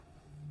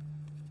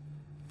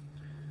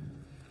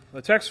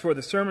The text for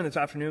the sermon this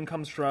afternoon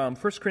comes from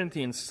 1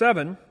 Corinthians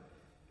 7,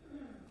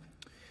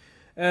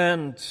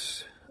 and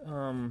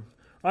I'm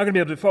going to be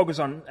able to focus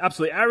on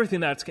absolutely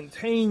everything that's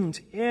contained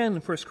in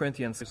 1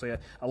 Corinthians. It's a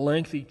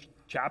lengthy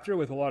chapter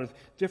with a lot of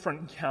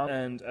different counsel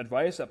and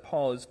advice that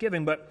Paul is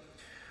giving, but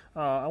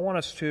I want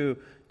us to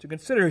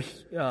consider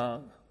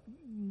 1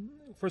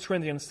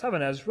 Corinthians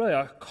 7 as really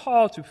a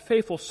call to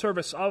faithful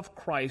service of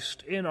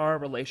Christ in our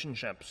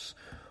relationships.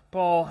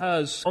 Paul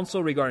has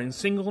counsel regarding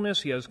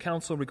singleness, he has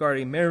counsel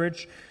regarding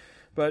marriage,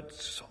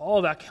 but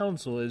all that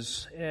counsel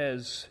is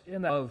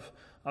in that of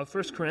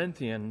 1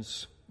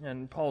 Corinthians,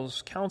 and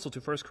Paul's counsel to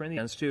 1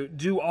 Corinthians to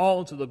do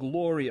all to the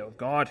glory of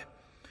God.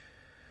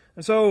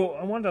 And so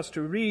I want us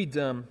to read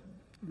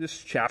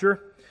this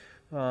chapter.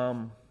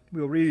 We'll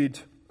read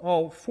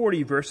all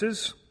 40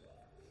 verses.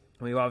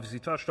 We've obviously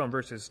touched on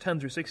verses 10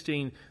 through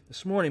 16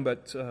 this morning,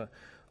 but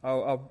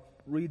I'll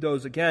read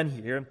those again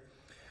here.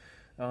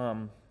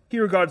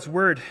 Hear God's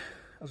word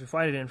as we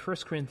find it in 1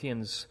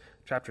 Corinthians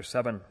chapter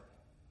 7.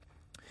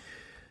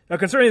 Now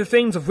concerning the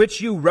things of which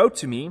you wrote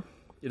to me,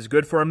 it is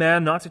good for a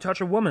man not to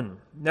touch a woman.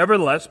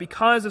 Nevertheless,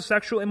 because of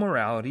sexual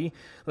immorality,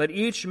 let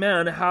each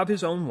man have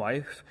his own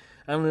wife,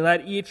 and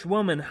let each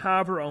woman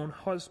have her own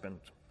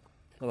husband.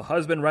 Let the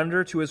husband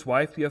render to his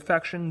wife the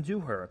affection due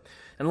her,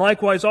 and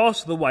likewise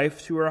also the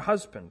wife to her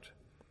husband.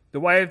 The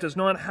wife does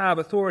not have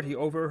authority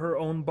over her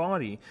own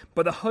body,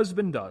 but the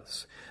husband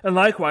does. And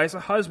likewise,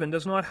 the husband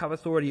does not have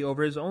authority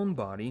over his own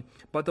body,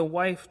 but the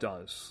wife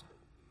does.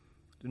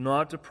 Do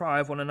not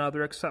deprive one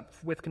another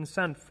except with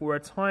consent for a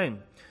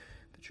time,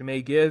 that you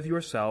may give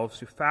yourselves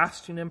to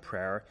fasting and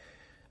prayer,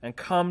 and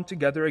come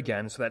together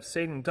again, so that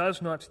Satan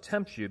does not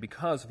tempt you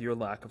because of your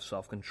lack of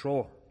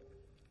self-control.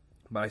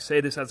 But I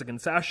say this as a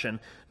concession,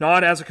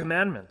 not as a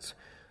commandment.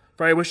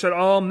 For I wish that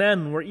all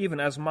men were even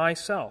as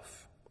myself.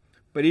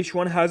 But each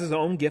one has his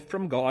own gift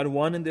from God,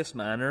 one in this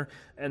manner,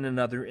 and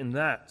another in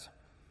that.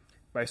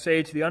 But I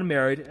say to the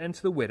unmarried and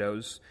to the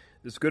widows,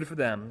 it is good for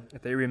them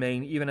if they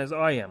remain even as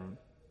I am.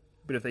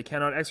 But if they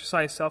cannot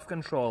exercise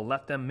self-control,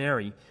 let them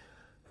marry,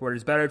 for it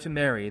is better to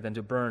marry than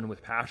to burn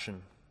with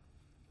passion.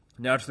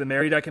 Now to the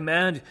married I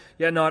command,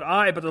 yet not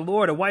I, but the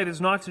Lord, a wife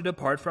is not to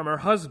depart from her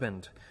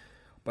husband.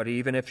 But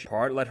even if she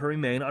depart, let her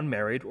remain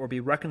unmarried, or be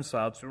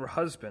reconciled to her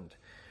husband.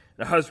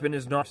 And a husband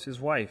is not his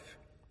wife.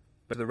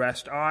 But the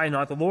rest I,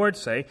 not the Lord,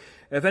 say,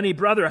 if any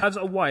brother has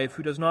a wife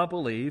who does not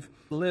believe,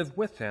 live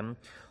with him,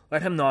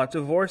 let him not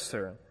divorce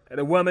her. And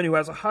a woman who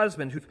has a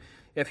husband, who,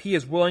 if he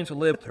is willing to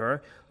live with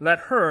her, let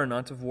her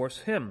not divorce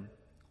him.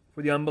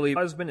 For the unbelieving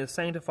husband is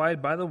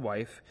sanctified by the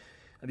wife,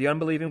 and the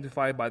unbelieving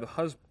sanctified by the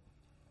husband.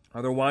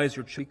 Otherwise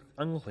your cheek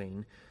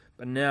unclean.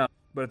 But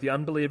if the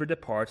unbeliever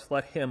departs,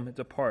 let him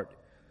depart.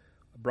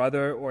 A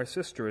brother or a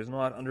sister is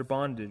not under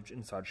bondage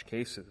in such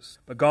cases.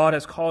 But God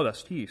has called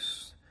us to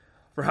peace.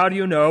 For how do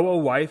you know, O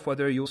wife,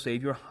 whether you will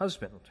save your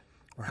husband?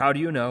 Or how do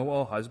you know,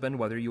 O husband,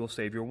 whether you will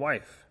save your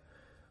wife?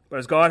 But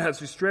as God has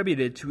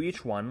distributed to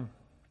each one,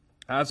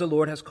 as the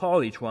Lord has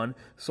called each one,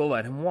 so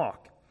let him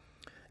walk.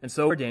 And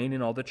so ordained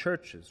in all the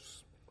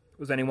churches.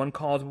 Was anyone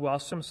called while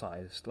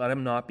circumcised? Let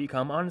him not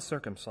become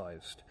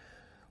uncircumcised.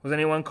 Was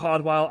anyone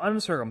called while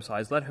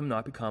uncircumcised? Let him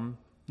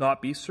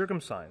not be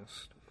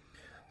circumcised.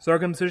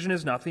 Circumcision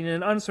is nothing,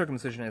 and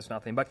uncircumcision is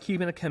nothing, but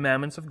keeping the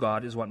commandments of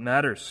God is what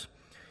matters.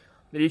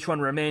 That each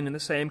one remain in the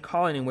same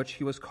calling in which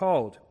he was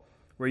called.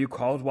 Were you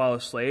called while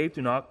a slave?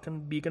 Do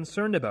not be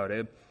concerned about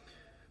it.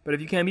 But if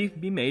you can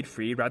be made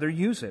free, rather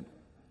use it.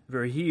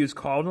 For he who is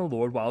called in the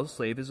Lord while a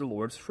slave is the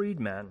Lord's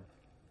freedman.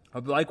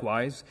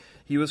 Likewise,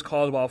 he who is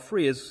called while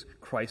free is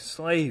Christ's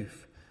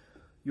slave.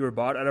 You were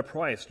bought at a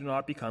price. Do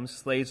not become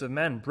slaves of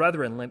men.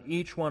 Brethren, let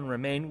each one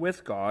remain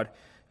with God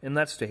in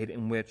that state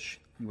in which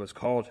he was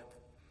called.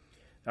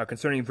 Now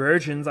concerning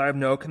virgins, I have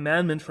no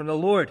commandment from the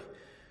Lord.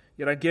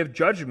 Yet I give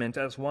judgment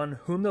as one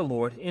whom the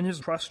Lord in his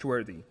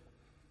trustworthy.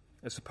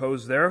 I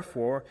suppose,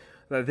 therefore,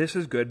 that this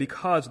is good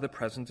because of the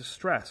present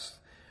distress,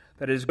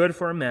 that it is good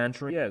for a man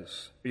to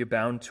is. Are you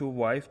bound to a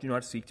wife? Do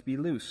not seek to be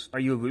loosed. Are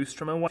you loosed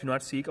from a wife? Do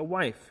not seek a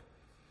wife.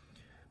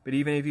 But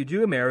even if you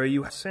do marry,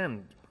 you have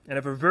sinned. And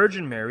if a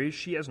virgin marries,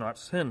 she has not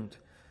sinned.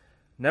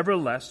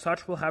 Nevertheless,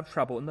 such will have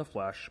trouble in the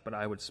flesh, but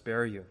I would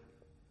spare you.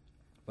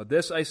 But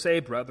this I say,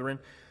 brethren,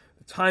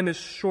 the time is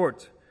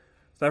short,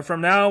 that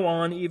from now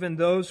on even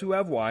those who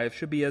have wives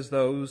should be as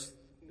though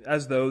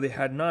they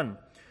had none,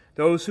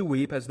 those who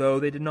weep as though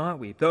they did not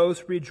weep, those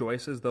who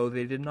rejoice as though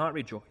they did not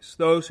rejoice,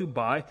 those who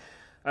buy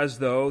as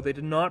though they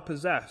did not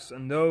possess,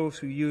 and those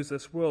who use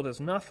this world as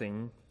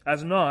nothing,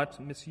 as not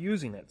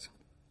misusing it.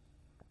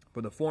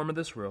 For the form of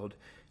this world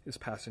is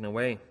passing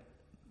away.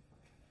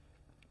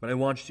 But I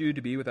want you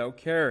to be without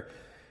care.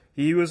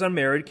 He who is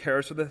unmarried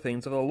cares for the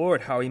things of the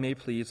Lord, how he may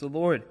please the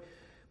Lord.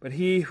 But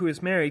he who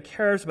is married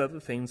cares about the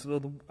things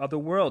of the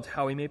world,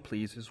 how he may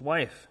please his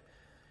wife.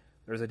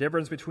 There is a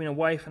difference between a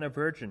wife and a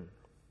virgin.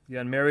 The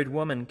unmarried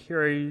woman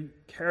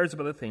cares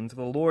about the things of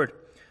the Lord,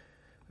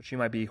 that she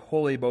might be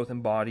holy both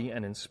in body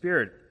and in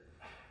spirit.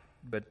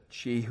 But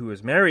she who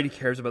is married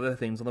cares about the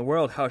things of the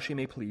world, how she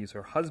may please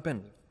her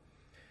husband.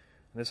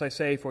 This I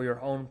say for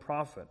your own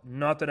profit,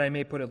 not that I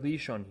may put a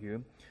leash on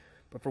you,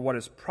 but for what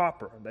is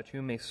proper, that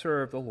you may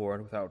serve the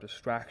Lord without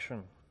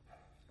distraction.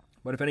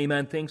 But if any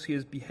man thinks he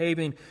is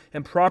behaving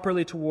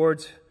improperly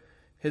towards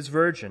his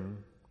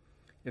virgin,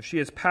 if she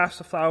is past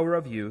the flower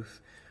of youth,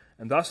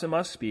 and thus it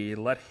must be,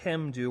 let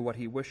him do what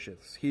he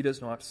wishes. He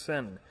does not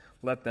sin.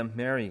 Let them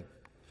marry.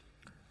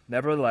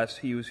 Nevertheless,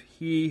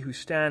 he who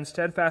stands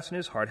steadfast in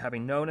his heart,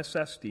 having no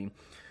necessity,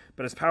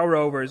 but has power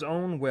over his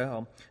own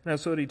will, and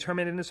has so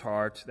determined in his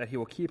heart that he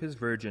will keep his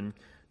virgin,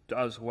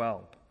 does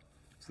well.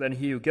 So then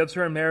he who gives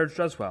her in marriage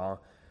does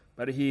well,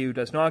 but he who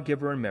does not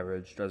give her in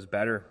marriage does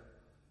better.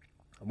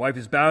 A wife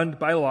is bound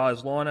by law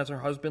as long as her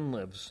husband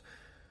lives,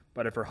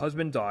 but if her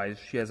husband dies,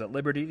 she has at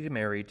liberty to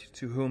marry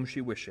to whom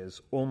she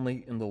wishes,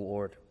 only in the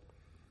Lord.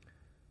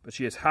 But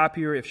she is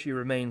happier if she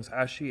remains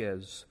as she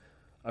is.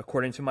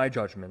 According to my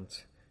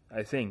judgment,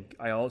 I think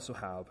I also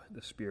have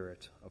the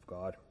Spirit of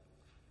God.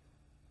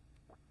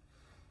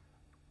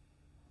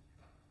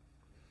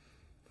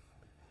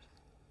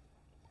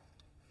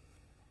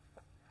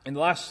 In the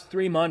last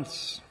 3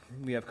 months,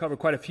 we have covered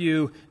quite a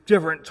few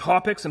different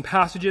topics and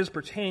passages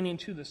pertaining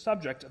to the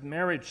subject of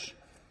marriage.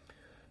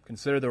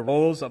 Consider the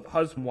roles of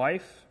husband and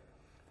wife,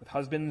 with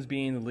husbands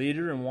being the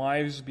leader and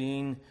wives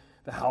being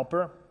the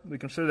helper. We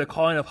consider the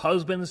calling of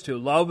husbands to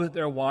love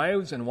their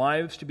wives and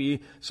wives to be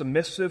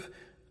submissive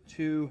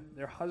to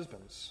their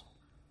husbands.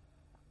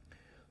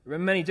 There are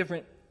many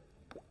different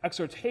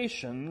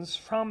exhortations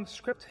from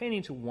Scripture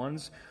pertaining to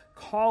one's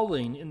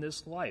calling in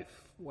this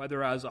life,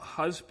 whether as a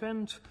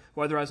husband,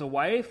 whether as a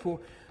wife, or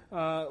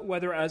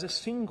whether as a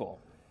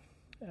single.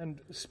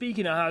 And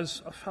speaking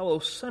as a fellow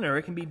sinner,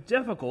 it can be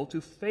difficult to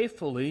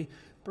faithfully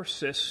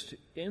persist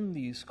in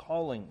these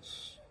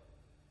callings.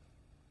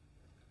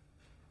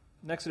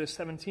 In Exodus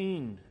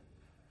 17,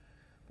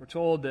 we're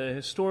told the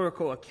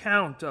historical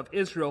account of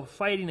Israel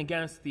fighting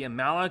against the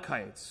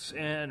Amalekites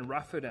in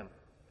Rephidim.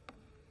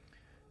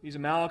 These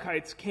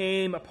Amalekites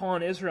came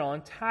upon Israel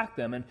and attacked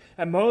them,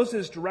 and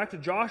Moses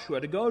directed Joshua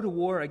to go to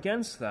war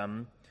against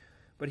them,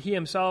 but he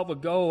himself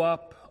would go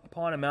up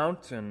upon a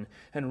mountain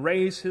and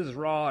raise his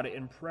rod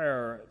in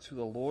prayer to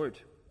the Lord.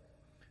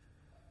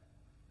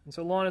 And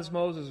so long as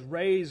Moses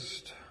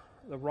raised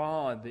the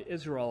rod, the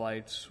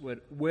Israelites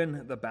would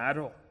win the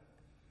battle.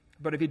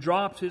 But if he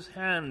dropped his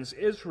hands,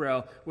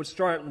 Israel would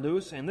start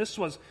losing. This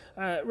was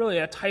really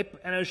a type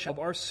and a shape of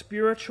our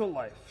spiritual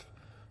life.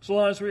 So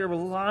long as we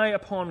rely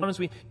upon, as long as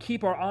we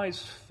keep our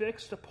eyes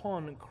fixed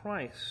upon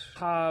Christ,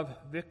 have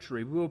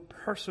victory. We will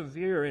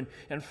persevere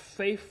in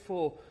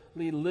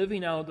faithfully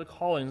living out the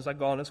callings that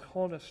God has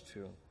called us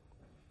to.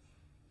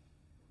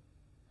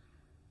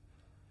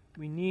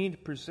 We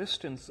need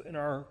persistence in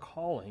our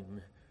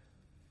calling.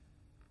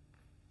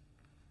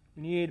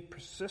 We need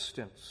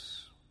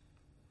persistence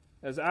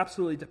that is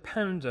absolutely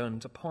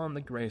dependent upon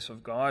the grace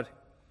of God.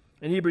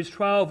 In Hebrews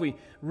 12, we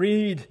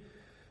read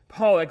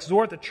Paul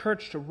exhort the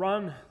church to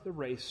run the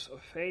race of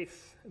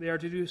faith. They are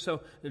to do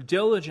so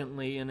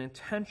diligently and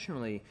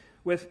intentionally,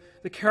 with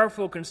the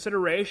careful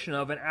consideration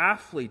of an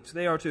athlete.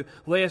 They are to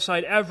lay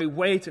aside every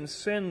weight and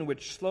sin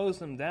which slows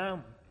them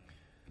down.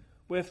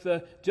 With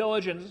the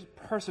diligent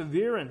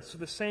perseverance of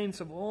the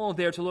saints of old,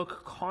 they are to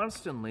look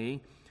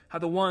constantly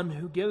at the one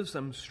who gives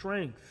them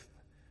strength.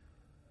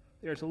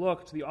 They are to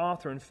look to the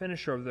author and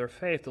finisher of their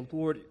faith, the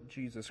Lord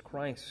Jesus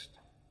Christ.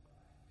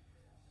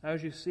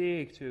 As you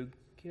seek to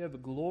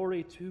give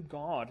glory to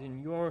God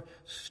in your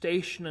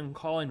station and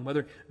calling,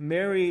 whether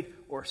married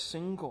or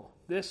single,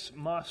 this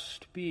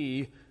must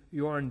be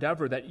your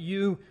endeavor, that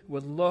you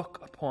would look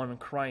upon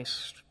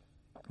Christ,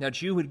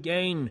 that you would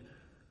gain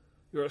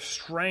your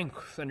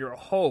strength and your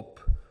hope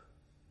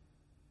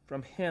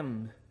from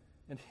Him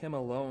and Him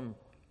alone.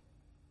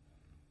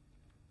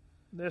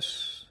 This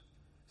is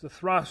the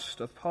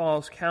thrust of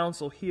Paul's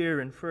counsel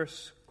here in 1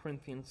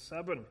 Corinthians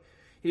 7.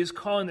 He is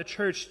calling the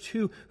church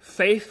to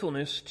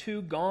faithfulness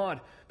to God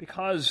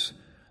because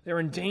they're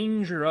in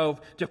danger of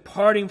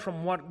departing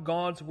from what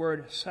God's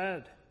Word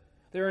said.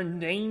 They're in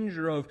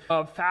danger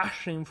of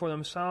fashioning for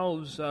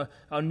themselves a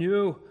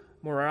new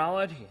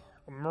morality,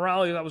 a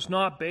morality that was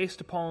not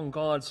based upon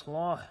God's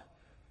law.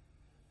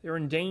 They're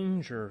in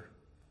danger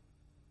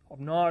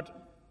of not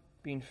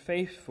being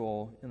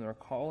faithful in their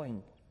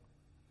calling.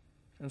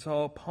 And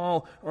so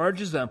Paul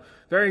urges them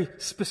very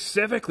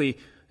specifically,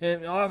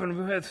 and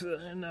often with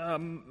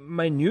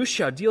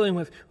minutiae, dealing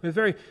with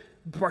very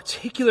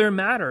particular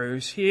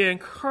matters. He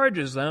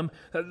encourages them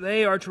that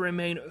they are to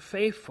remain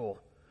faithful.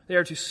 They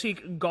are to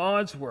seek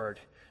God's Word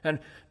and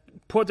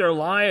put their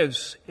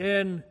lives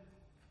in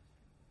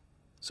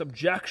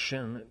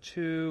subjection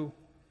to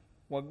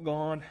what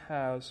God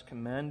has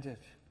commanded.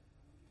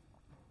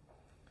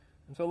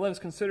 And so let us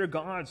consider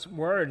God's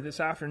Word this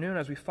afternoon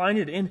as we find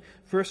it in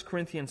 1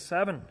 Corinthians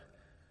 7.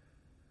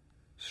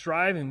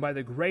 Striving by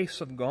the grace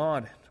of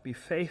God to be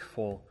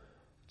faithful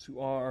to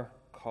our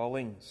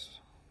callings.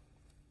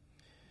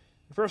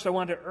 First, I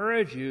want to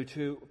urge you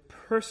to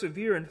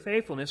persevere in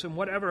faithfulness in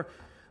whatever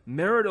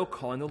marital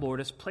calling the Lord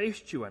has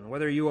placed you in.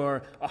 Whether you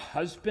are a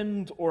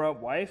husband or a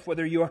wife,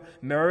 whether you are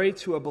married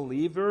to a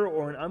believer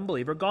or an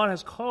unbeliever, God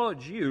has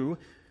called you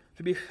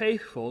to be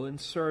faithful in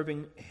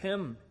serving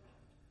Him.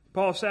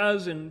 Paul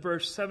says in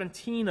verse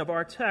 17 of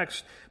our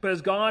text, "But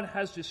as God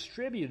has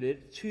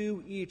distributed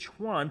to each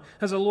one,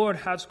 as the Lord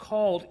has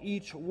called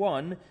each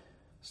one,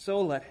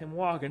 so let him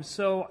walk. And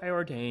so I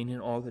ordain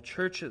in all the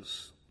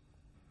churches."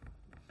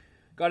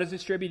 God has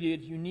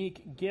distributed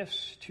unique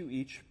gifts to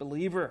each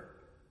believer.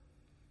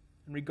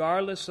 And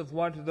regardless of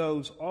what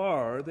those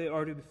are, they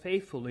are to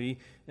faithfully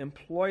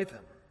employ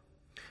them.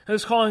 And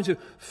this calling to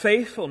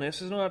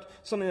faithfulness is not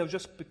something that was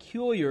just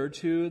peculiar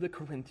to the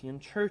Corinthian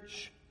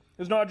church.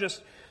 It's not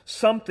just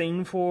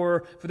something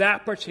for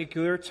that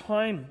particular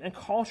time and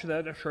culture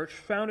that the church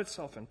found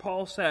itself in.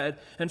 Paul said,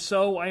 "And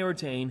so I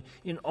ordain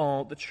in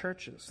all the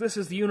churches." This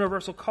is the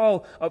universal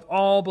call of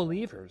all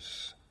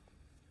believers,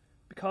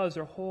 because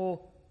their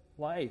whole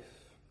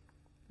life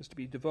is to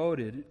be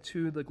devoted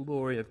to the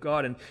glory of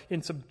God and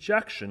in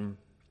subjection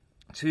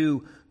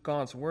to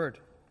God's Word.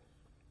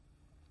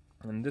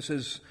 And this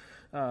is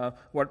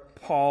what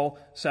Paul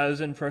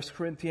says in 1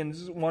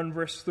 Corinthians 1,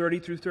 verse 30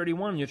 through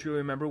 31, which you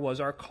remember was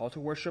our call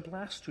to worship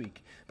last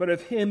week. "But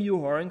of Him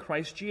you are in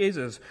Christ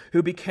Jesus,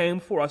 who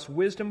became for us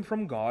wisdom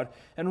from God,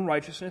 and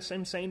righteousness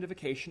and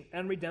sanctification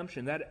and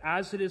redemption, that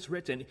as it is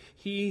written,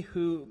 He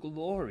who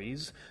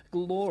glories,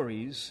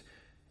 glories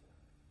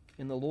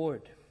in the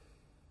Lord."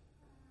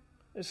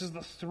 This is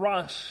the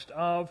thrust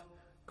of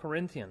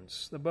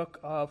Corinthians, the book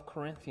of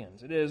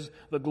Corinthians. It is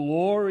the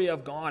glory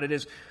of God. It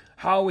is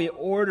how we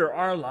order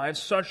our lives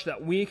such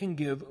that we can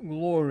give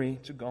glory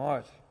to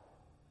God.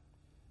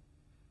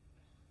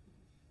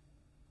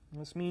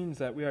 This means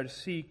that we are to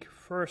seek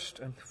first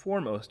and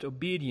foremost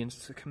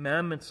obedience to the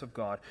commandments of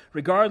God,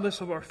 regardless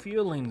of our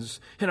feelings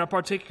in a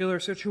particular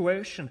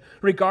situation,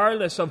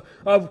 regardless of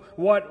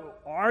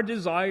what our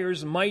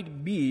desires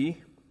might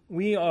be.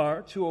 We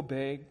are to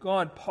obey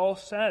God. Paul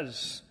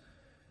says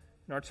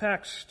in our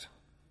text,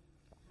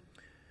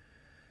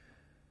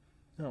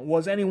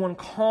 "Was anyone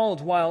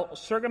called while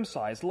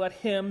circumcised? Let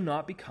him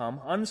not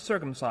become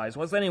uncircumcised.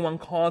 Was anyone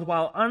called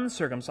while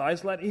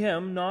uncircumcised? Let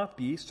him not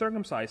be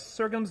circumcised.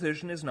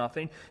 Circumcision is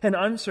nothing, and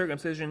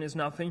uncircumcision is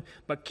nothing,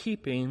 but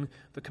keeping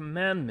the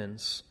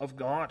commandments of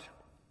God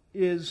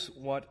is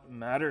what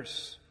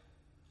matters.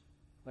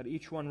 Let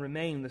each one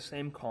remain in the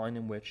same calling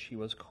in which he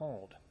was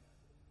called."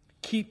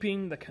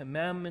 Keeping the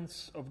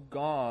commandments of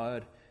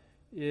God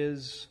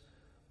is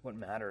what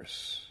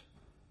matters.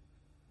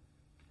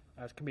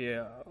 That can be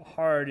a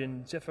hard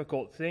and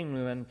difficult thing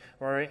when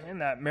we're in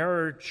that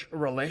marriage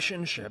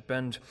relationship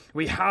and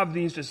we have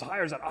these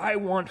desires that I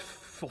want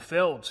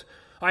fulfilled.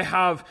 I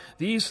have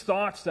these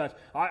thoughts that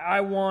I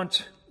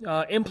want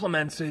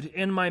implemented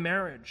in my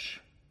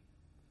marriage.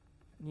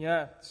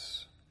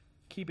 Yet,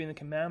 keeping the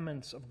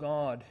commandments of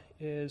God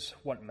is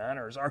what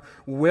matters. Our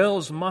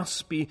wills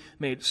must be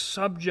made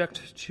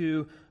subject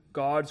to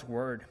God's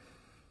Word.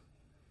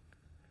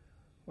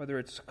 Whether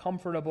it's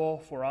comfortable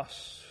for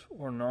us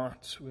or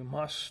not, we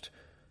must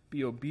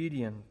be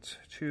obedient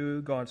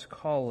to God's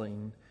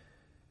calling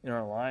in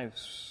our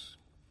lives.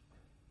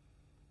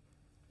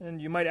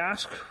 And you might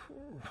ask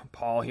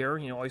Paul here,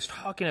 he's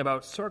talking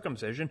about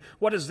circumcision.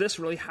 What does this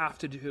really have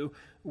to do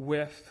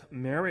with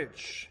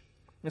marriage?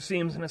 It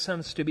seems, in a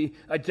sense, to be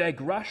a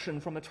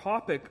digression from the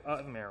topic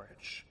of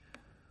marriage.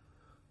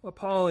 What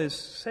Paul is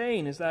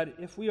saying is that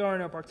if we are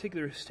in a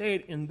particular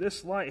state in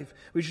this life,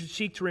 we should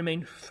seek to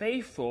remain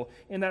faithful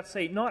in that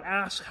state, not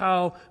ask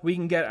how we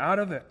can get out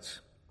of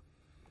it.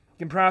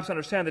 You can perhaps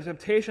understand the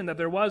temptation that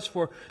there was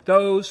for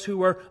those who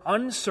were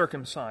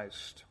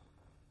uncircumcised.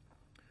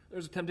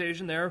 There's a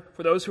temptation there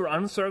for those who are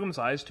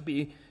uncircumcised to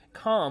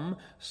become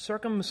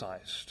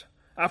circumcised.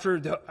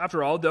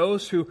 After all,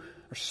 those who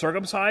are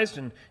circumcised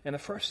in the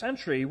first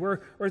century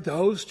were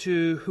those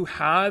who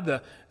had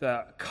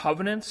the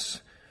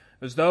covenants.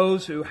 It was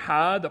those who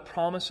had the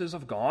promises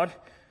of God.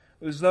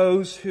 It was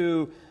those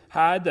who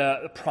had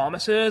the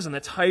promises and the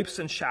types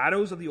and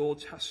shadows of the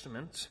Old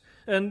Testament.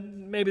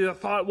 And maybe the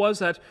thought was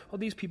that,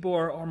 these people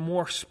are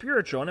more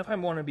spiritual, and if I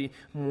want to be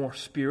more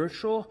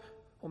spiritual,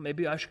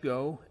 maybe I should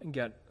go and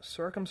get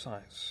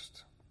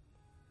circumcised.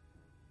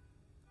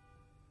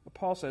 But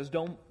Paul says,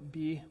 don't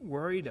be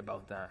worried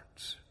about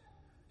that.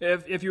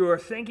 If you are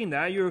thinking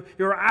that,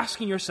 you're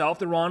asking yourself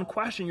the wrong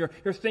question.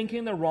 You're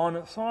thinking the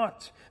wrong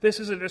thought. This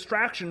is a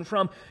distraction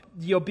from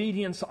the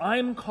obedience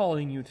I'm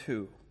calling you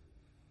to.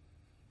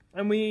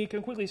 And we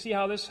can quickly see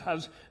how this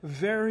has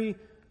very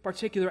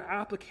particular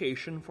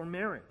application for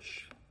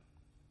marriage.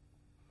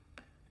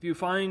 If you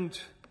find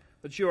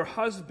that your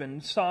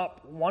husband,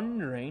 stop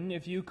wondering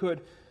if you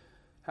could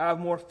have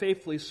more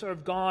faithfully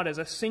served God as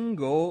a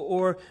single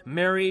or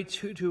married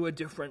to a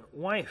different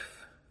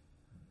wife.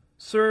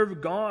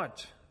 Serve God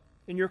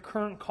in your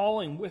current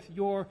calling with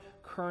your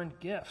current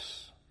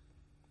gifts.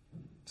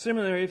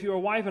 Similarly, if you're a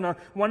wife and are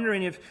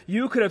wondering if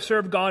you could have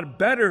served God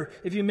better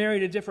if you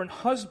married a different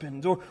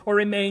husband or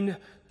remained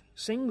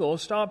single,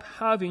 stop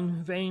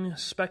having vain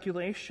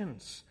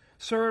speculations.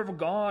 Serve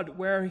God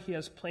where He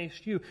has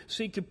placed you.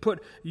 Seek to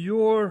put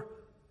your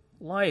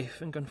life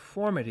in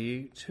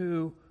conformity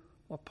to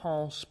what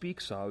Paul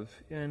speaks of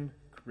in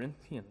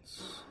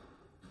Corinthians.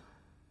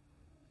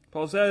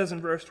 Paul says in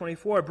verse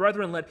 24,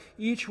 "Brethren, let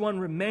each one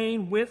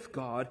remain with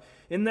God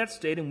in that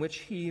state in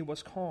which he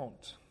was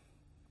called."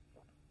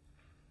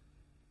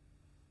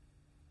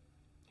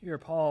 Here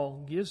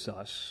Paul gives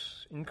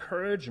us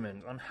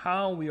encouragement on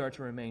how we are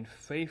to remain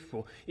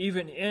faithful,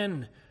 even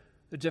in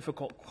the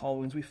difficult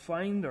callings we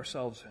find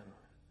ourselves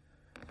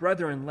in.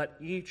 Brethren, let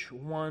each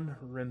one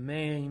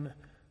remain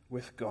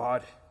with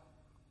God.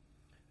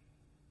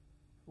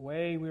 The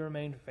way we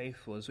remain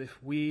faithful is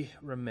if we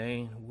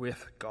remain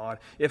with God,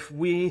 if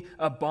we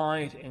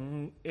abide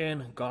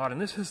in God.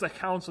 And this is the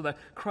counsel that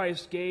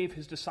Christ gave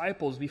His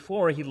disciples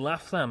before He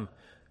left them,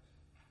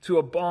 to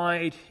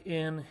abide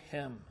in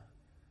Him.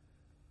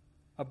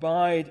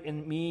 Abide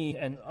in me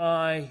and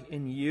I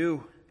in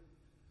you.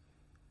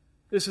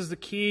 This is the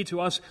key to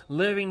us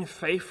living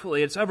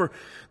faithfully. It's ever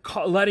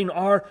letting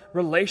our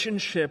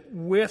relationship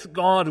with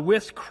God,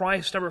 with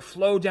Christ, ever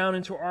flow down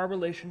into our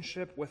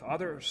relationship with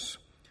others.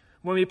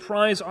 When we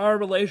prize our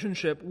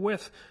relationship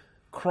with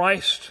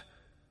Christ,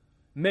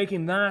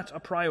 making that a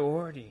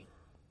priority.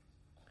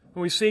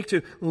 When we seek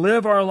to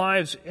live our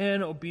lives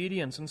in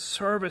obedience and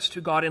service to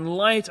God in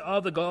light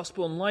of the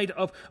gospel, in light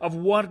of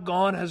what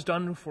God has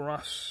done for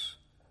us,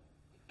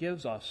 it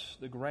gives us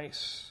the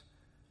grace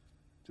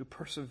to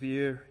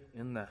persevere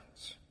in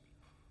that.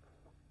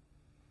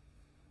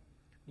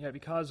 Yet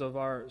because of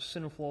our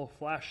sinful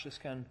flesh, this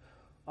can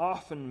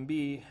often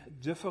be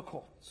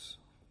difficult.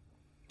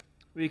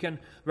 We can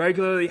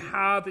regularly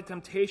have the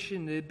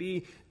temptation to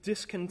be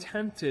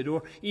discontented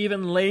or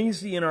even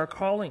lazy in our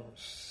callings.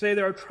 Say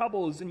there are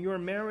troubles in your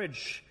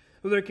marriage,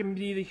 or there can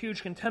be the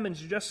huge contentment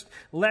to just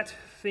let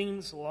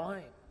things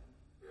lie.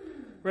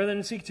 Rather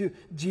than seek to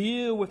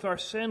deal with our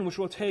sin, which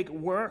will take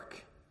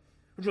work,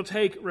 which will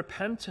take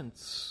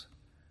repentance,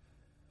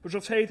 which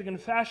will take the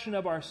confession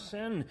of our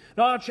sin,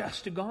 not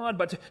just to God,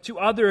 but to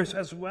others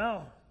as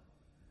well,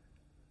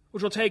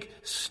 which will take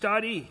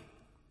study.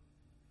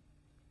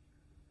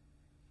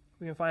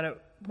 We can find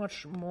it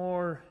much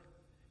more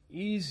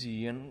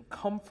easy and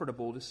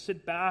comfortable to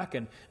sit back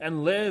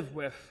and live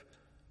with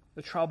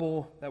the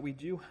trouble that we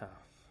do have.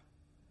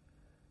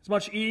 It's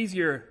much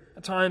easier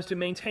at times to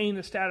maintain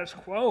the status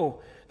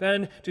quo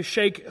than to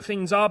shake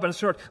things up and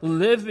start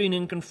living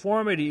in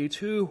conformity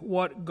to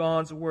what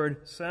God's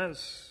Word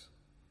says.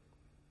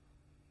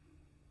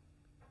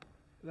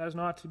 That is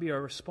not to be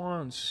our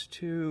response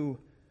to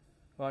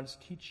God's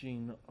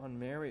teaching on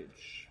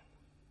marriage.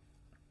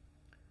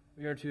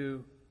 We are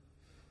to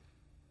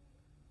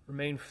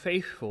remain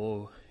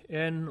faithful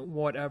in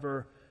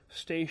whatever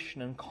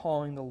station and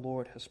calling the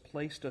Lord has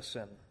placed us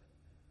in.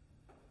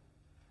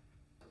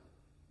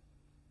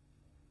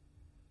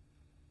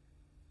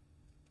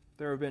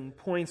 There have been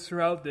points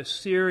throughout this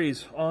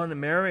series on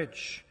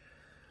marriage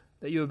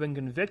that you have been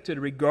convicted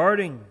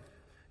regarding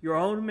your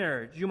own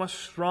marriage. You must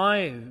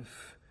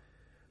strive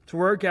to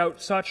work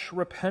out such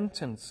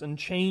repentance and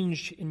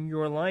change in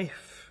your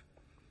life.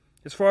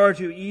 It's far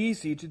too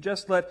easy to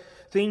just let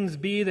things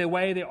be the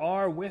way they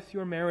are with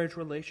your marriage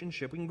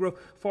relationship. We can grow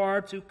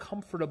far too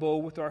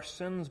comfortable with our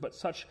sins, but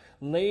such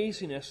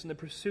laziness in the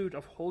pursuit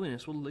of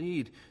holiness will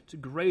lead to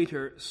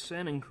greater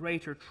sin and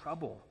greater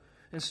trouble.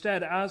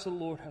 Instead, as the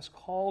Lord has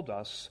called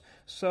us,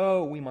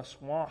 so we must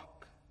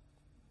walk.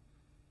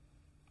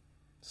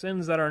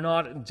 Sins that are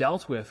not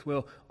dealt with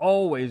will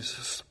always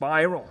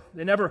spiral.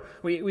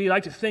 We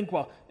like to think,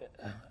 well,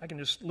 I can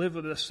just live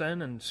with this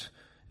sin and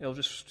it'll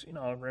just,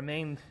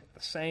 remain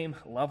the same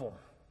level.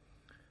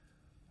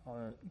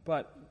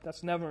 But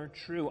that's never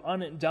true.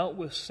 Undealt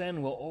with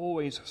sin will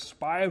always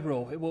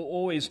spiral. It will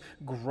always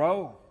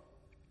grow.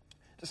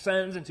 It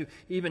descends into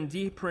even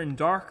deeper and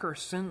darker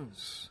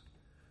sins.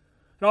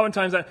 And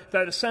oftentimes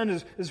that descent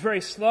is very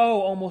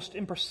slow, almost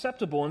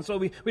imperceptible, and so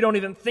we don't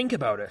even think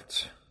about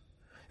it.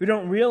 We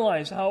don't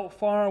realize how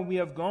far we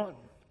have gone.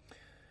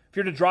 If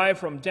you're to drive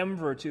from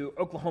Denver to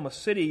Oklahoma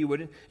City, you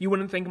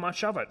wouldn't think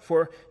much of it.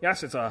 For,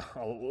 yes, it's a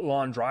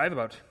long drive,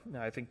 about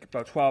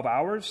 12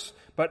 hours,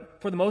 but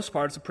for the most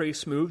part, it's a pretty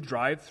smooth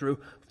drive through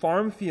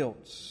farm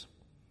fields.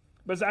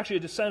 But it's actually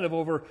a descent of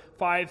over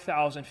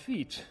 5,000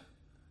 feet.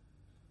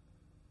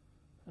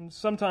 And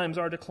sometimes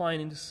our decline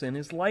into sin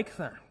is like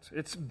that.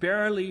 It's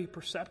barely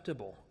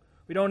perceptible.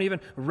 We don't even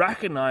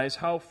recognize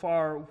how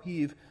far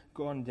we've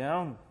gone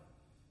down.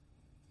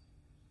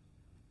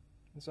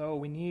 And so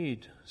we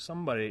need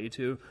somebody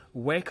to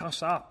wake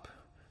us up,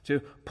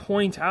 to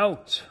point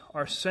out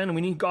our sin.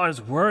 We need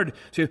God's Word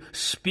to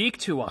speak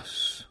to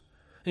us.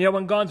 And yet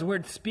when God's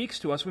Word speaks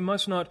to us, we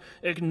must not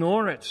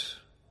ignore it.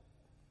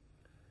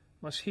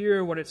 We must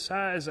hear what it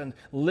says and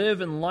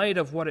live in light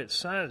of what it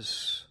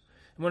says.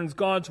 And when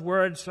God's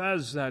Word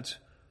says that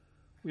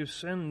we've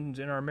sinned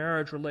in our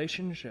marriage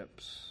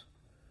relationships,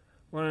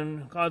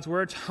 when God's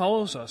Word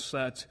tells us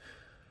that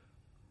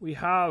we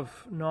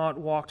have not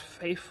walked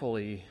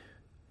faithfully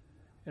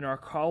in our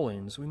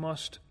callings, we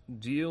must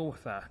deal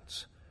with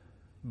that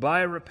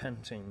by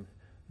repenting,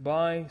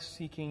 by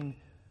seeking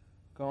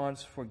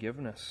God's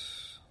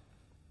forgiveness.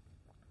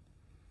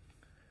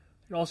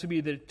 There can also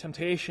be the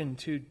temptation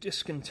to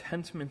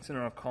discontentment in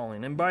our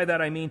calling. And by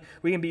that I mean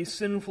we can be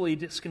sinfully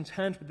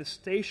discontent with the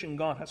station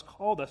God has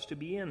called us to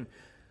be in.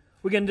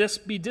 We can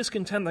just be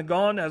discontent that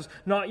God has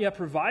not yet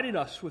provided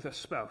us with a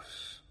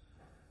spouse.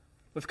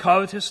 With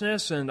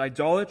covetousness and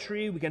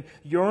idolatry, we can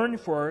yearn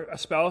for a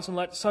spouse and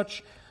let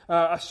such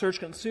a search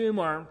consume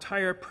our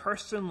entire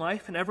personal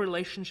life and every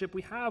relationship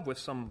we have with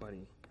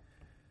somebody.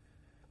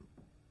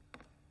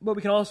 But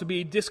we can also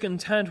be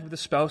discontent with the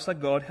spouse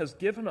that God has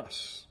given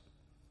us.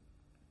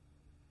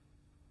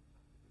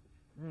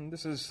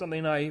 This is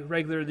something I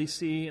regularly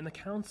see in the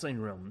counseling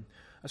room.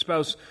 A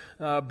spouse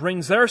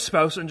brings their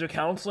spouse into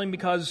counseling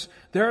because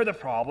they're the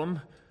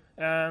problem,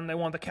 and they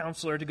want the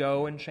counselor to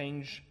go and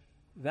change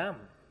them.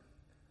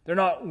 They're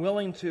not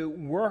willing to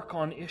work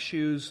on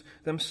issues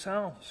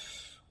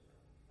themselves.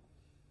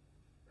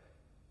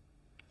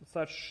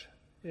 Such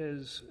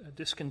is a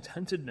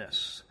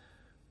discontentedness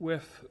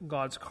with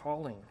God's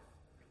calling.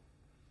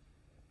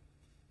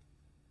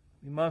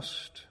 We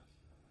must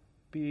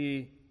be,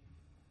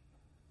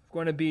 if we're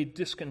going to be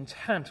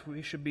discontent,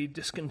 we should be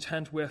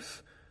discontent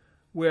with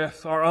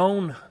our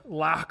own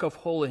lack of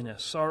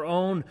holiness, our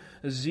own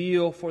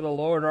zeal for the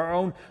Lord, our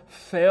own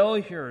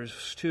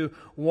failures to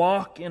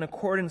walk in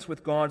accordance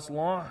with God's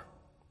law.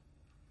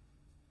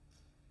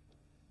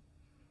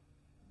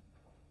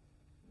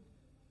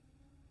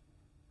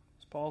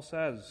 As Paul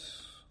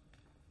says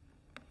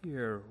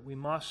here, we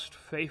must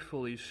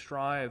faithfully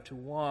strive to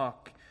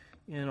walk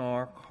in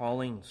our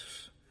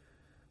callings.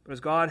 But as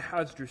God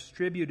has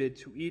distributed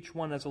to each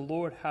one, as the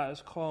Lord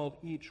has called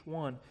each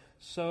one,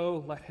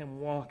 so let him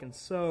walk, and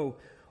so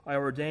I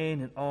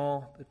ordain in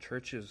all the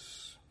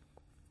churches.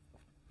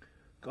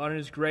 God in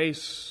His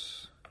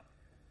grace,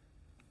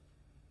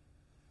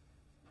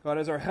 God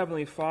is our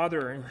Heavenly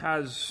Father and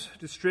has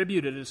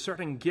distributed a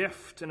certain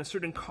gift and a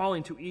certain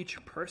calling to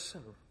each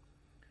person.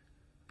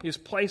 He has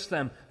placed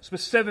them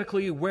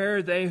specifically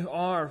where they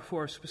are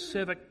for a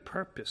specific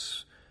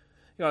purpose,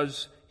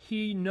 because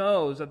He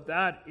knows that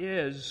that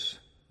is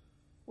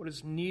what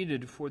is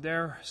needed for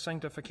their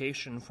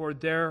sanctification, for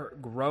their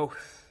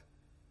growth.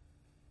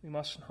 We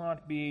must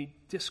not be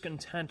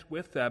discontent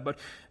with that, but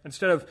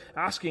instead of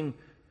asking,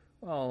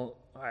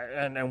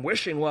 and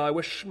wishing, I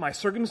wish my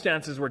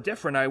circumstances were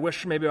different, I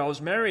wish maybe I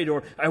was married,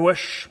 or I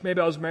wish maybe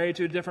I was married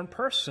to a different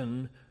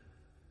person.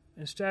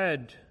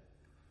 Instead,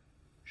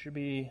 we should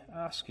be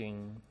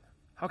asking,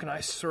 how can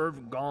I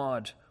serve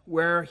God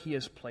where He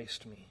has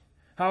placed me?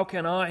 How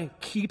can I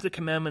keep the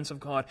commandments of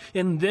God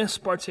in this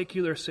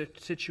particular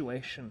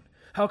situation?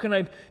 How can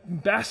I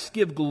best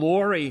give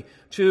glory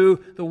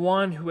to the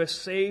one who has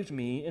saved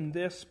me in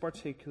this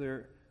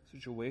particular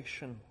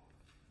situation?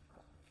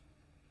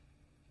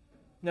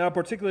 Now, a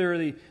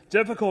particularly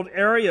difficult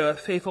area of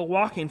faithful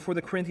walking for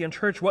the Corinthian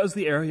church was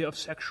the area of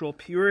sexual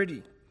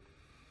purity.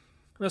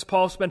 Thus,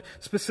 Paul spent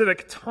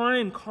specific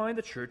time calling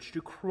the church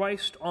to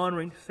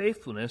Christ-honoring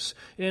faithfulness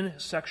in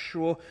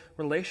sexual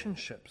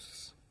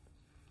relationships.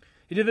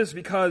 He did this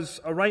because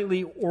a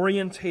rightly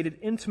orientated,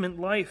 intimate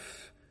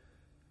life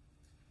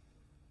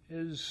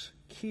is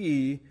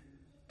key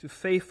to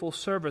faithful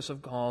service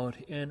of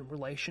God in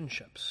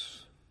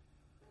relationships.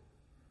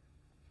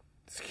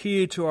 It's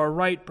key to our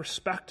right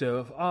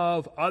perspective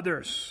of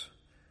others.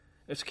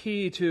 It's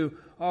key to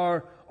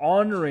our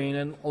honoring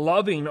and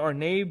loving our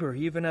neighbor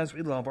even as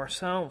we love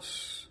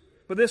ourselves.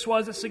 But this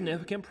was a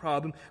significant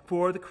problem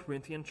for the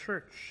Corinthian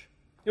church.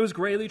 It was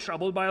greatly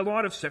troubled by a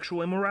lot of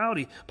sexual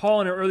immorality.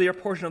 Paul, in an earlier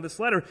portion of this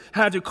letter,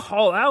 had to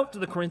call out to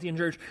the Corinthian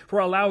church for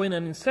allowing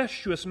an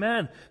incestuous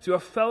man to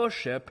have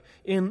fellowship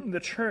in the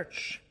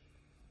church.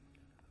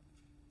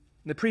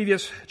 In the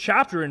previous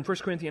chapter, in 1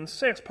 Corinthians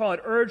 6, Paul had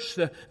urged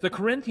the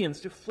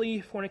Corinthians to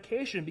flee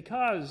fornication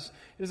because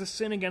it is a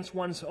sin against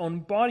one's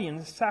own body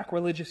and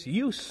sacrilegious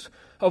use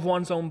of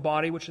one's own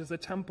body, which is the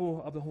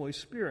temple of the Holy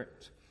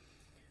Spirit.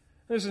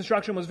 This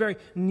instruction was very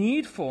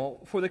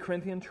needful for the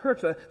Corinthian church.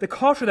 The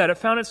culture that it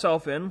found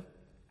itself in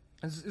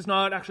is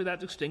not actually that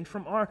distinct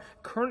from our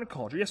current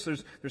culture. Yes,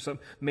 there's some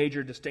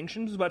major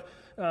distinctions, but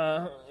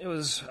it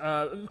was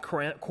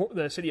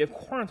the city of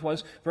Corinth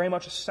was very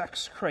much a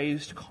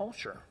sex-crazed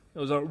culture. It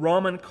was a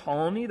Roman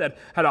colony that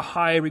had a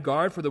high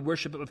regard for the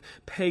worship of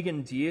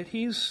pagan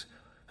deities,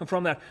 and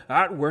from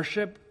that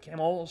worship came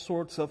all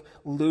sorts of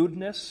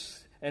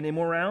lewdness and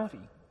immorality.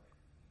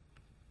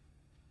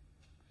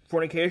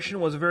 Fornication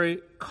was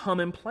very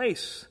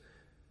commonplace.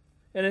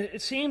 And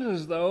it seems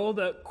as though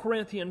the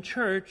Corinthian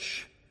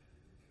church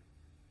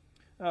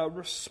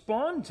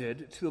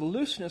responded to the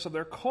looseness of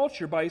their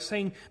culture by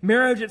saying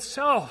marriage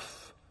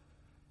itself.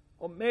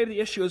 Well, maybe the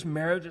issue is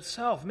marriage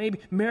itself. Maybe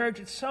marriage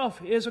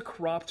itself is a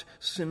corrupt,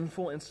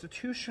 sinful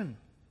institution.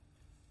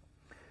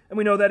 And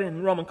we know that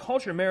in Roman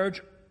culture,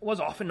 marriage was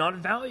often not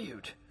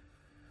valued.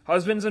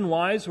 Husbands and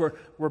wives were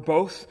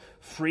both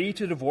free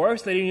to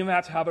divorce. They didn't even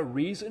have to have a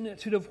reason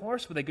to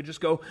divorce, but they could just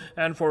go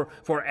and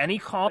for any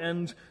cause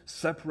and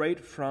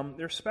separate from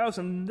their spouse.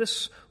 And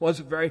this was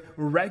very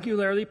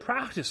regularly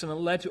practiced, and it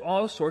led to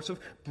all sorts of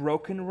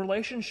broken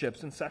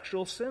relationships and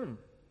sexual sin.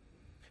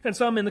 And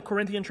some in the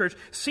Corinthian church,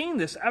 seeing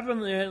this,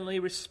 evidently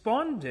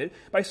responded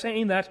by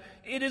saying that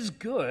it is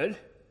good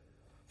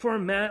for a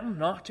man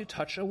not to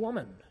touch a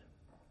woman.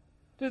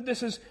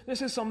 This is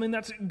something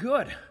that's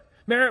good.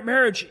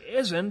 Marriage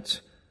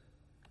isn't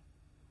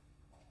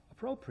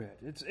appropriate.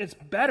 It's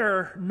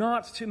better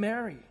not to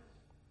marry.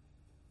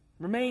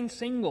 Remain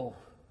single.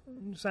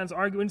 In a sense,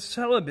 arguing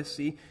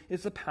celibacy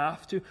is the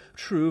path to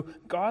true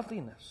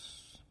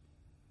godliness.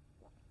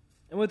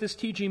 And with this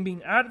teaching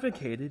being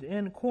advocated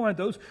in Corinth,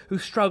 those who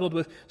struggled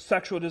with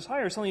sexual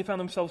desire suddenly found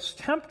themselves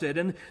tempted,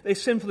 and they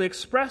sinfully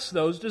expressed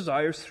those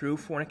desires through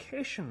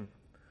fornication.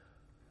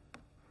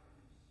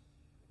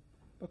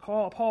 But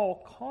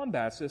Paul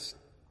combats this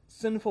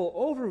sinful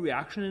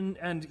overreaction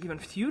and even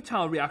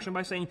futile reaction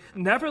by saying,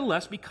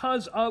 nevertheless,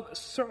 because of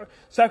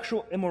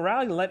sexual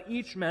immorality, let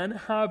each man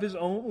have his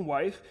own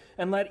wife,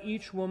 and let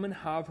each woman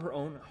have her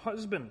own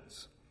husband.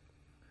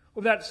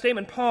 With that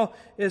statement, Paul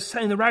is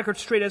setting the record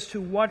straight as to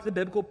what the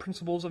biblical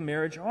principles of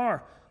marriage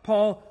are.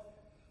 Paul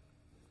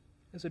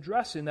is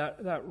addressing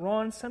that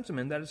wrong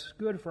sentiment that it's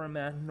good for a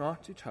man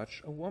not to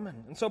touch a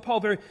woman. And so Paul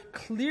very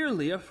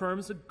clearly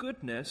affirms the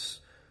goodness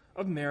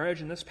of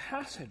marriage in this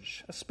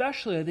passage,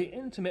 especially the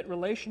intimate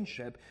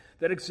relationship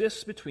that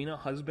exists between a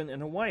husband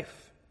and a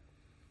wife.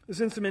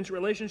 This intimate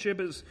relationship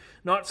is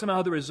not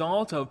somehow the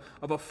result of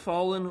a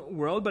fallen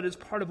world, but is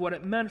part of what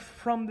it meant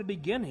from the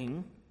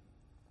beginning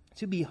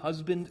to be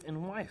husband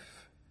and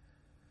wife.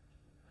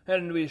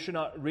 And we should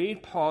not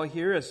read Paul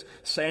here as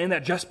saying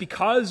that just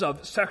because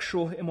of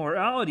sexual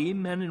immorality,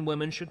 men and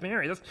women should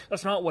marry.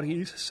 That's not what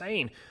he's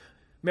saying.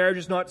 Marriage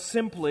is not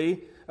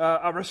simply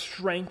a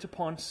restraint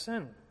upon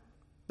sin.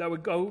 That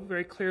would go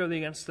very clearly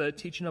against the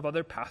teaching of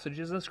other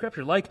passages in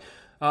Scripture, like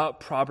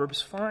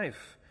Proverbs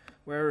 5,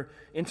 where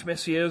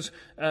intimacy is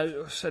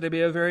said to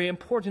be a very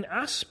important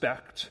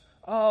aspect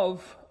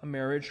of a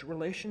marriage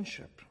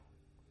relationship.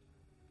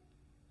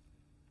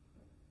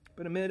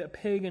 But amid a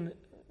pagan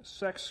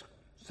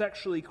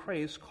sexually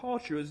crazed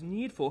culture, it is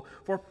needful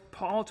for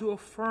Paul to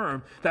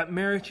affirm that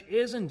marriage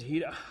is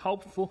indeed a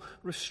helpful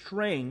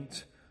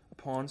restraint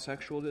upon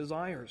sexual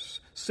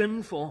desires,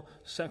 sinful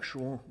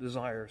sexual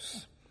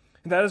desires.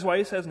 And that is why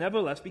he says,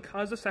 nevertheless,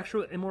 because of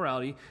sexual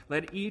immorality,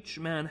 let each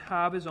man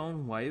have his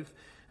own wife,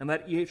 and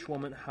let each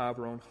woman have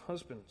her own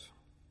husband.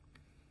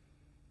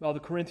 While the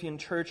Corinthian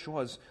church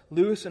was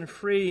loose and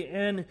free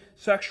in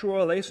sexual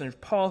relations,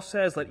 Paul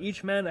says, let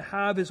each man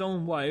have his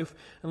own wife,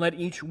 and let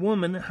each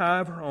woman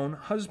have her own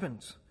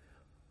husband.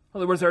 In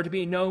other words, there are to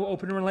be no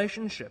open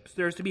relationships.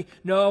 There is to be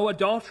no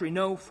adultery,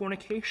 no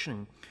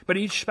fornication. But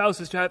each spouse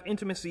is to have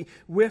intimacy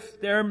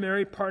with their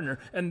married partner,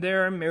 and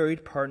their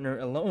married partner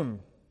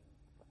alone.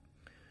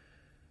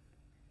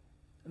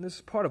 And this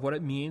is part of what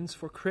it means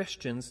for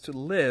Christians to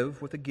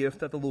live with the gift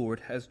that the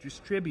Lord has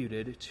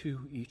distributed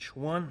to each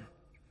one.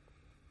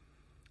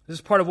 This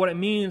is part of what it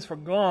means for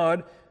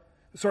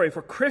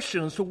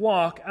Christians to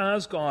walk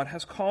as God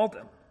has called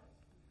them.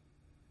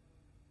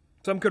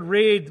 Some could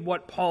read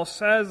what Paul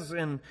says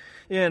in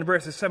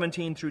verses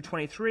 17 through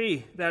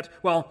 23, that,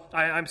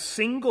 I'm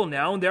single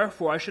now, and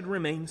therefore I should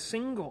remain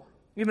single,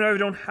 even though I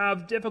don't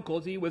have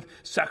difficulty with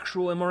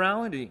sexual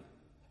immorality.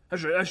 I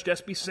should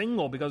just be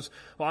single because,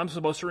 I'm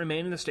supposed to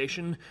remain in the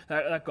station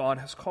that God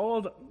has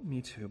called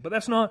me to. But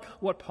that's not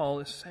what Paul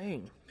is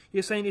saying. He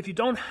is saying if you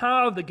don't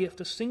have the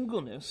gift of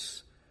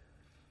singleness,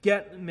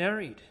 get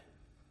married.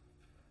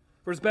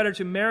 For it's better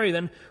to marry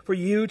than for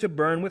you to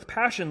burn with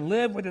passion.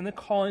 Live within the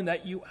calling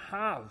that you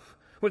have,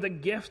 with the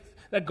gift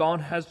that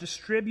God has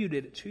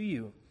distributed to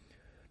you.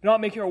 Do not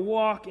make your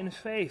walk in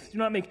faith. Do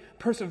not make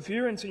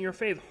perseverance in your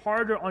faith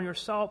harder on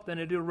yourself than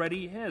it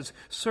already is.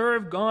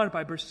 Serve God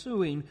by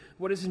pursuing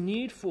what is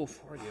needful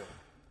for you.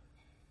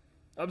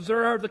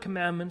 Observe the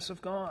commandments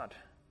of God.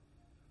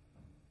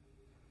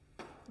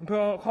 And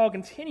Paul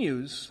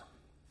continues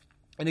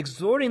in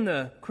exhorting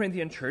the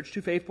Corinthian church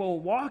to faithful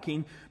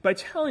walking by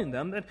telling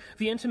them that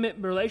the intimate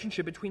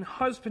relationship between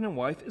husband and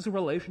wife is a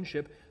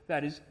relationship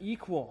that is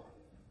equal.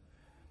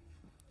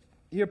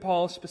 Here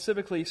Paul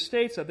specifically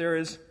states that there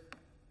is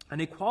an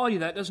equality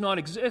that does not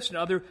exist in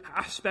other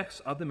aspects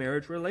of the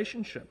marriage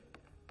relationship.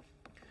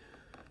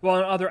 While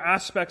in other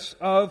aspects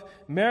of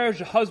marriage,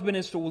 the husband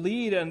is to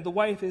lead and the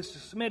wife is to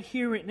submit,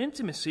 here in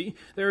intimacy,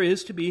 there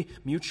is to be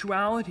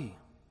mutuality.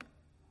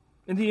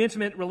 In the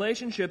intimate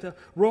relationship, the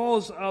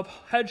roles of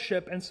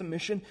headship and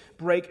submission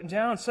break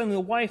down. Suddenly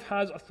the wife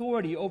has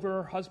authority over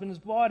her husband's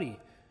body,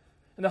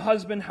 and the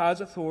husband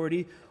has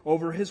authority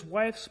over his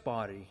wife's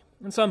body.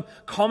 And some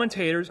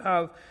commentators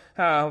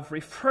have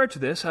referred to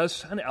this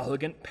as an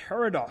elegant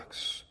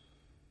paradox.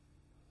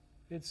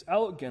 Its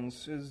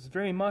elegance is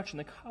very much in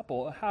the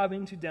couple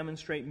having to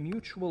demonstrate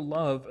mutual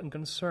love and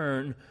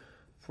concern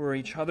for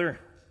each other.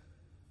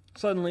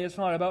 Suddenly, it's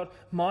not about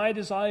my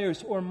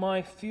desires or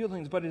my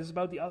feelings, but it is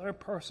about the other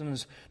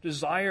person's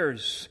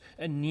desires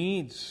and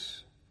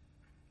needs.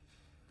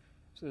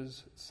 This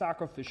is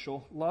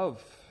sacrificial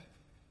love.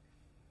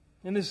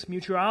 In this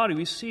mutuality,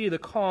 we see the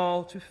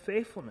call to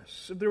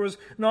faithfulness. If there was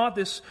not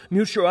this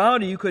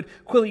mutuality, you could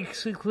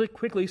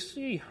quickly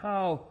see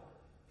how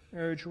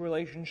marriage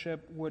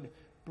relationship would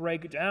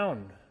break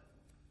down,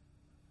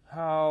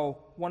 how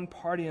one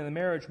party in the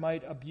marriage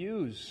might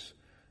abuse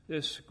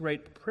this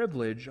great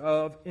privilege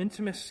of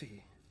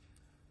intimacy.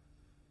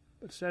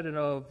 But instead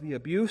of the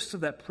abuse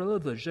of that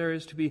privilege, there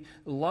is to be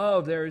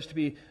love, there is to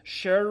be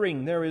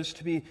sharing, there is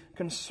to be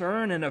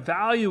concern and a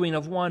valuing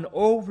of one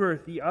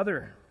over the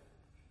other.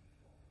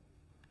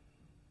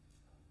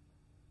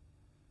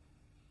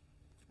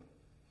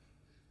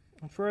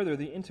 And further,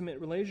 the intimate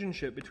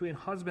relationship between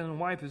husband and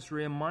wife is a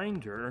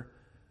reminder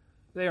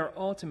they are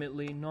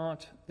ultimately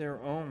not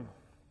their own.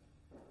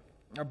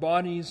 Our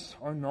bodies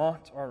are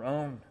not our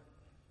own.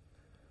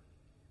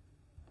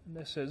 And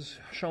this is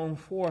shown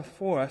forth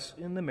for us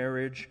in the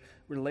marriage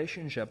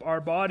relationship. Our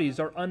bodies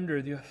are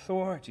under the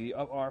authority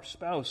of our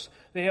spouse.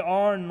 They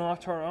are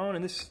not our own.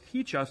 And this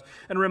teaches us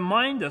and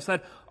remind us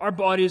that our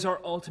bodies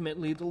are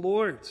ultimately the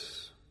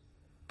Lord's.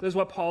 This is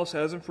what Paul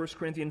says in 1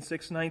 Corinthians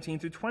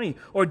 6:19-20.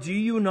 Or do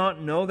you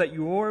not know that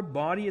your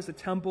body is the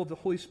temple of the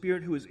Holy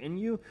Spirit who is in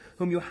you,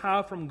 whom you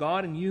have from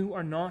God, and you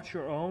are not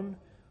your own?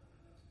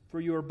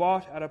 For you are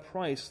bought at a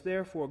price.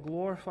 Therefore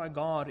glorify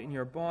God in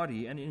your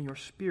body and in your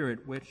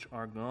spirit, which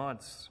are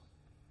God's.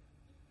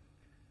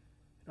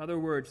 In other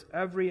words,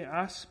 every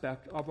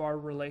aspect of our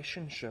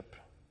relationship,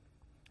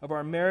 of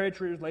our marriage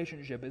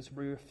relationship, is a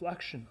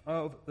reflection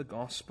of the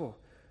gospel.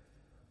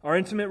 Our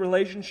intimate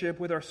relationship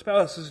with our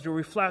spouse is to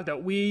reflect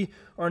that we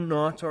are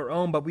not our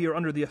own, but we are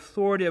under the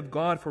authority of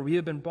God, for we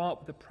have been bought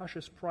with the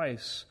precious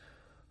price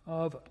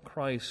of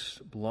Christ's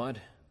blood.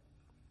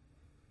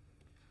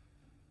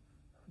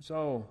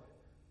 So,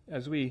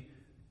 as we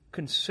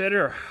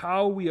consider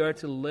how we are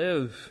to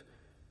live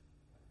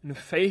in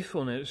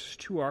faithfulness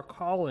to our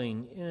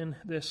calling in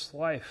this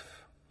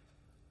life,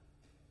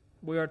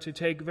 we are to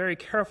take very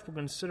careful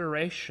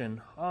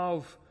consideration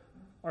of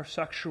our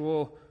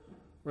sexual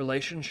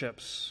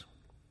relationships.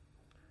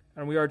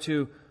 And we are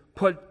to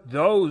put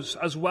those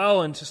as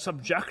well into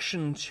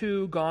subjection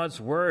to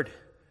God's Word,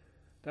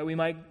 that we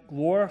might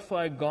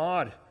glorify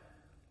God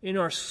in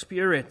our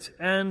spirit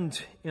and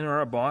in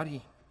our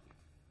body.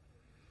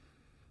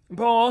 And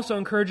Paul also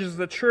encourages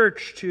the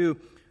church to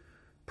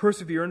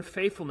persevere in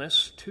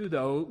faithfulness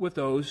with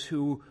those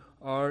who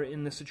are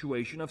in the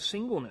situation of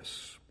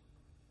singleness.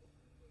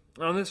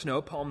 On this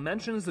note, Paul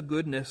mentions the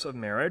goodness of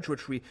marriage,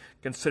 which we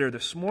consider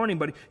this morning,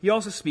 but he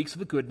also speaks of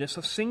the goodness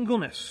of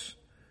singleness.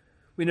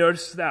 We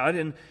notice that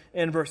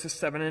in verses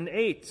 7 and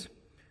 8.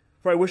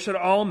 For I wish that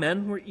all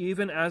men were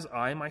even as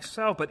I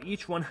myself, but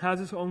each one has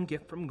his own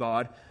gift from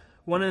God,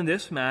 one in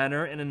this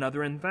manner and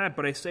another in that.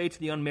 But I say to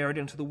the unmarried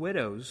and to the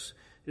widows,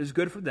 it is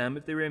good for them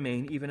if they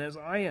remain even as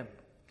I am.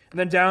 And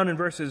then down in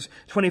verses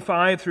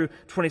 25 through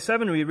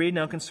 27, we read,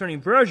 Now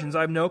concerning virgins,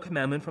 I have no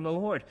commandment from the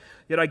Lord.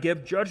 Yet I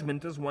give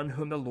judgment as one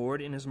whom the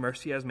Lord in his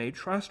mercy has made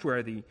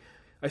trustworthy.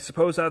 I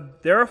suppose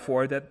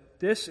therefore that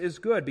this is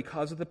good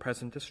because of the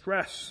present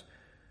distress.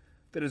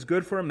 That it is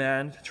good for a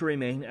man to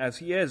remain as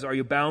he is. Are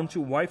you bound to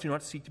a wife? Do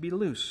not seek to be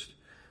loosed.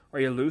 Are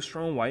you loosed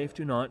from a wife?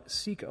 Do not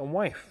seek a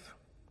wife.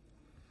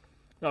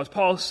 Now, is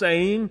Paul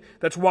saying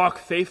that to walk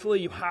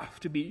faithfully you have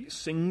to be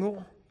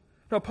single?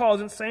 No, Paul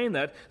isn't saying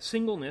that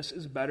singleness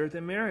is better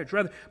than marriage.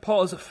 Rather,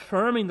 Paul is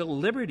affirming the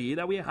liberty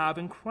that we have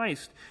in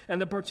Christ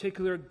and the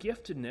particular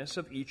giftedness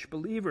of each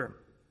believer.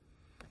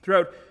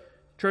 Throughout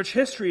church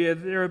history,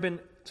 there have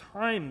been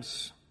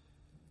times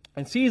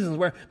and seasons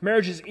where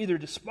marriage is either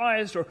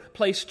despised or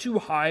placed too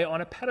high on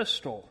a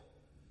pedestal.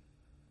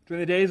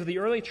 During the days of the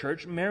early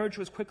church, marriage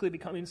was quickly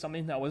becoming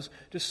something that was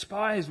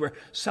despised, where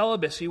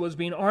celibacy was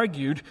being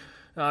argued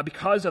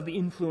because of the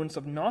influence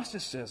of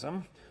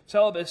Gnosticism.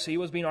 Celibacy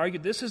was being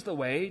argued this is the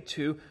way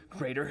to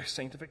greater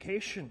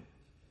sanctification.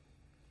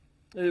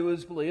 It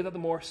was believed that the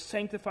more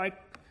sanctified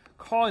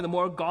calling, the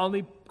more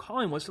godly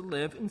calling was to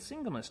live in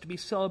singleness, to be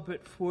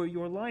celibate for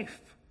your life.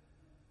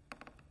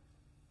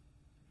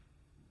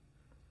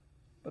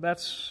 But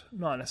that's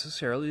not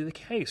necessarily the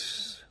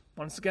case.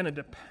 Once again, it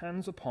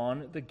depends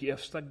upon the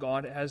gifts that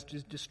God has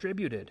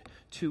distributed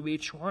to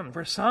each one.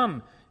 For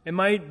some, it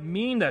might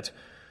mean that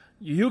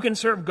you can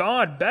serve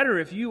God better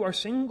if you are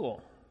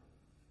single.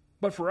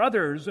 But for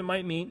others, it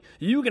might mean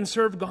you can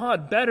serve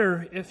God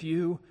better if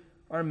you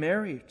are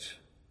married.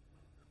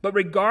 But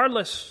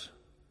regardless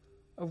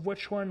of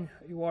which one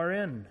you are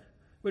in,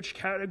 which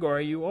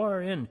category you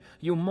are in,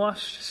 you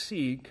must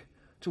seek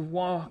to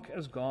walk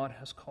as God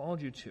has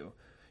called you to.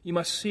 You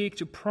must seek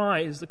to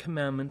prize the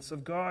commandments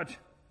of God.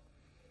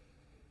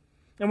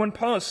 And when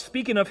Paul is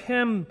speaking of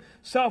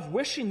himself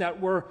wishing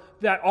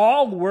that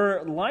all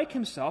were like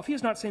himself, he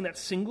is not saying that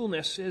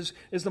singleness is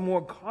the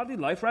more godly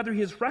life. Rather,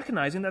 he is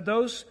recognizing that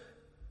those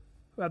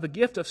who have the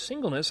gift of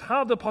singleness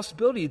have the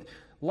possibility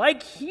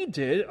like he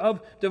did,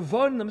 of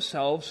devoting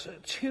themselves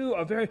to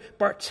a very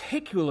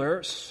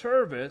particular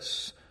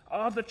service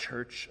of the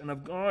church and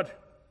of God.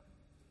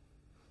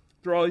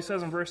 After all, he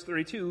says in verse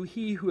 32,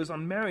 he who is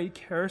unmarried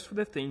cares for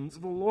the things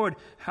of the Lord,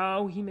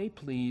 how he may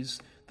please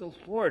the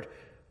Lord.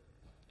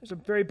 There's a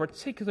very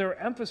particular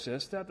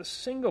emphasis that the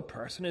single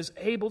person is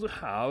able to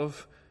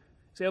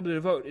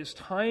devote his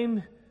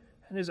time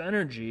and his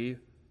energy to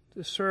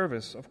the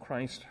service of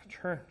Christ's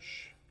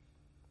church.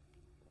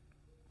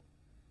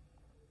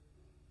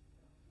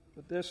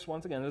 But this,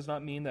 once again, does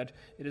not mean that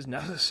it is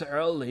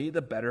necessarily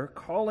the better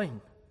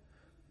calling.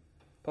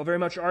 Paul very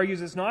much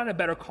argues it's not a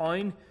better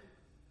calling.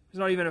 It's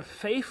not even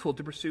faithful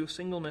to pursue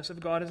singleness if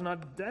God has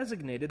not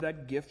designated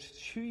that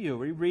gift to you.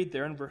 We read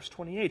there in verse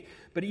 28,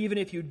 but even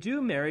if you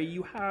do marry,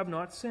 you have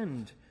not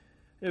sinned.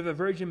 If a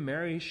virgin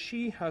marries,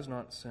 she has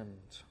not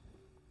sinned.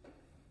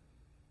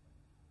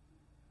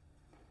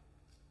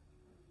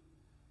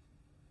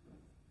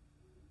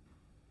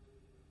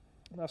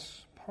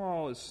 Thus,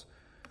 Paul is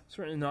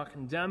certainly not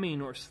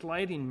condemning or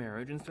slighting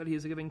marriage. Instead, he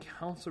is giving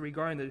counsel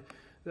regarding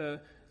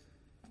the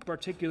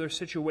particular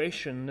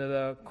situation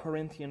the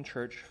Corinthian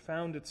church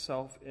found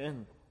itself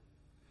in,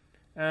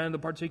 and the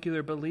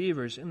particular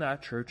believers in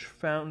that church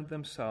found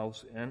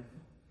themselves in.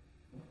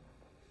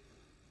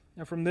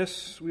 And from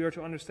this, we are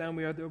to understand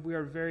we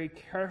are very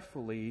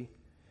carefully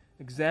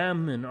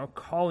examine our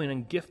calling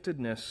and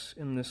giftedness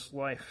in this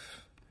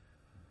life.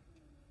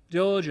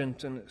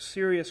 Diligent and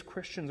serious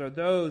Christians are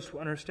those who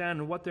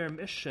understand what their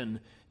mission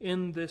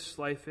in this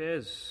life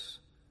is,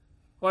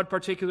 what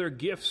particular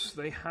gifts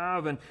they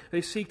have, and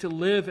they seek to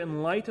live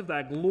in light of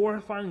that,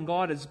 glorifying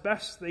God as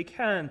best they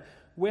can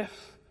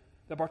with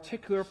the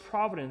particular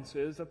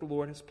providences that the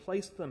Lord has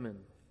placed them in.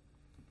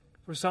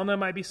 For some, that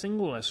might be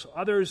singleness.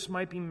 Others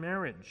might be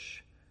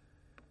marriage.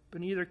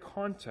 But in either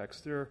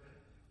context, there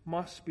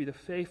must be the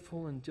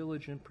faithful and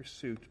diligent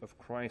pursuit of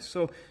Christ.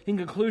 So, in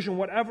conclusion,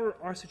 whatever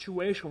our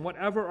situation,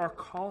 whatever our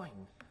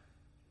calling,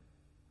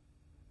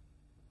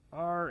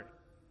 our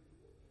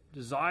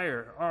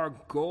desire, our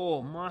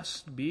goal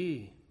must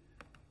be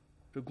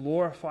to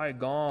glorify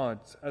God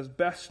as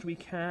best we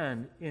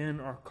can in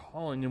our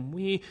calling. And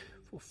we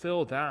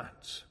fulfill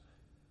that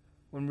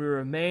when we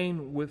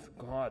remain with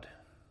God,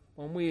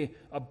 when we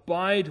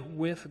abide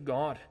with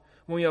God,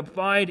 when we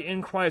abide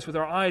in Christ with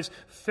our eyes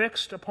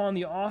fixed upon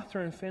the author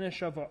and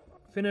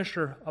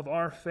finisher of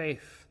our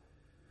faith,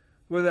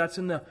 whether that's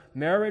in the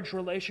marriage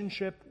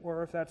relationship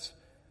or if that's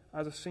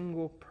as a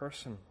single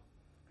person.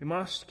 We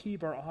must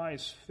keep our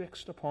eyes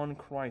fixed upon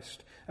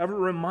Christ, ever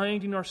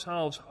reminding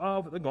ourselves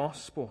of the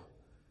gospel,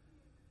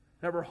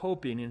 ever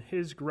hoping in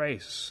His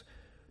grace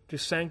to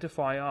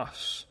sanctify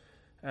us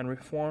and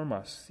reform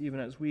us, even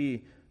as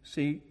we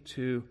seek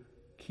to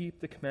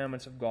keep the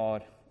commandments of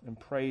God and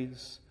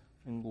praise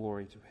and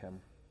glory to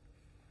Him.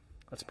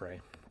 Let's pray.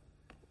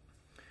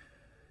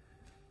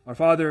 Our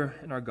Father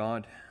and our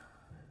God,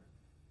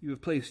 You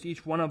have placed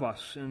each one of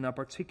us in a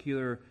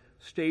particular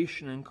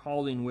station and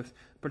calling with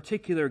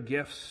particular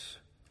gifts.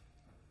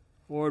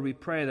 Lord, we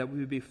pray that we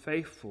would be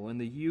faithful in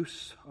the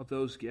use of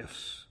those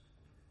gifts.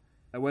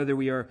 That whether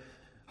we are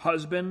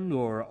husband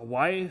or a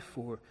wife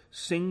or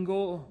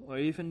single or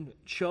even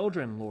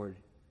children, Lord,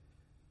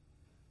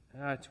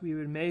 that we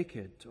would make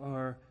it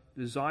our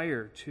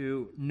desire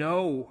to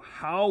know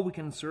how we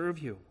can serve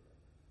You.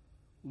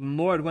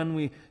 Lord, when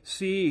we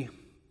see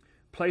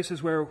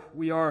places where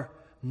we are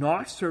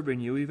not serving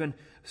You, even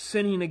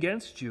sinning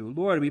against You,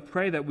 Lord, we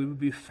pray that we would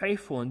be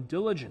faithful and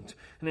diligent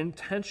and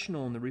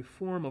intentional in the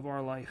reform of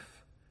our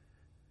life,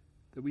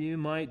 that we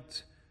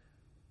might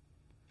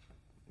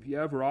be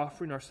ever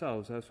offering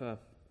ourselves as a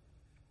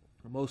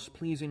most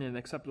pleasing and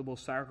acceptable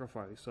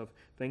sacrifice of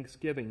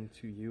thanksgiving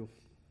to You.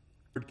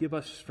 Lord, give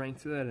us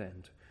strength to that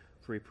end,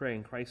 for we pray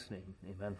in Christ's name. Amen.